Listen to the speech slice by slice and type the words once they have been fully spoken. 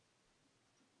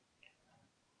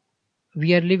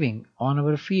We are living on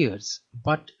our fears,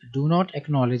 but do not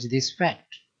acknowledge this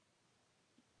fact.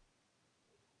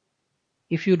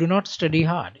 If you do not study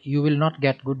hard, you will not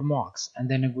get good marks and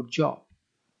then a good job.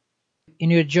 In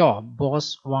your job,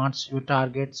 boss wants your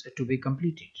targets to be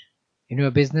completed. In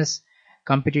your business,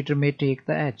 competitor may take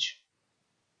the edge.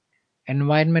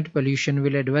 Environment pollution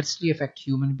will adversely affect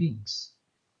human beings.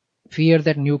 Fear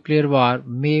that nuclear war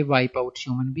may wipe out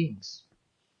human beings.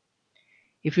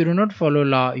 If you do not follow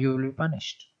law, you will be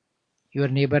punished. Your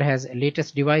neighbor has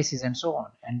latest devices and so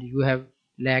on, and you have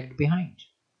lagged behind.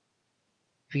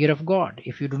 Fear of God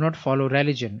if you do not follow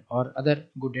religion or other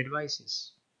good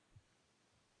advices.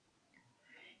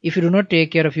 If you do not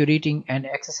take care of your eating and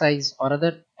exercise or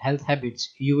other health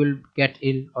habits, you will get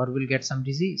ill or will get some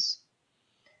disease.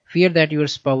 Fear that your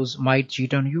spouse might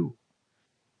cheat on you.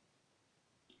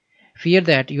 Fear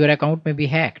that your account may be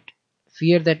hacked.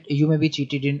 Fear that you may be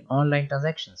cheated in online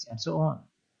transactions, and so on.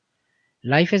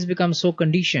 Life has become so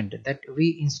conditioned that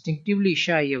we instinctively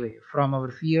shy away from our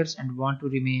fears and want to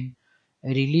remain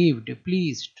relieved,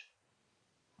 pleased.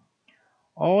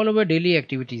 All our daily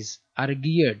activities are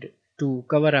geared to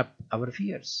cover up our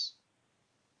fears.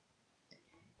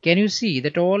 Can you see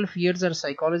that all fears are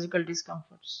psychological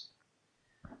discomforts?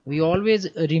 We always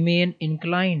remain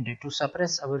inclined to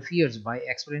suppress our fears by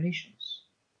explanations.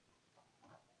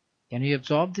 Can you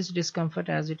absorb this discomfort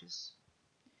as it is?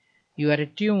 You are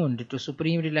attuned to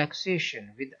supreme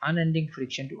relaxation with unending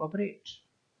friction to operate.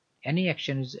 Any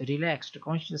action is relaxed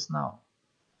conscious now.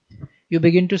 You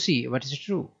begin to see what is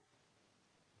true.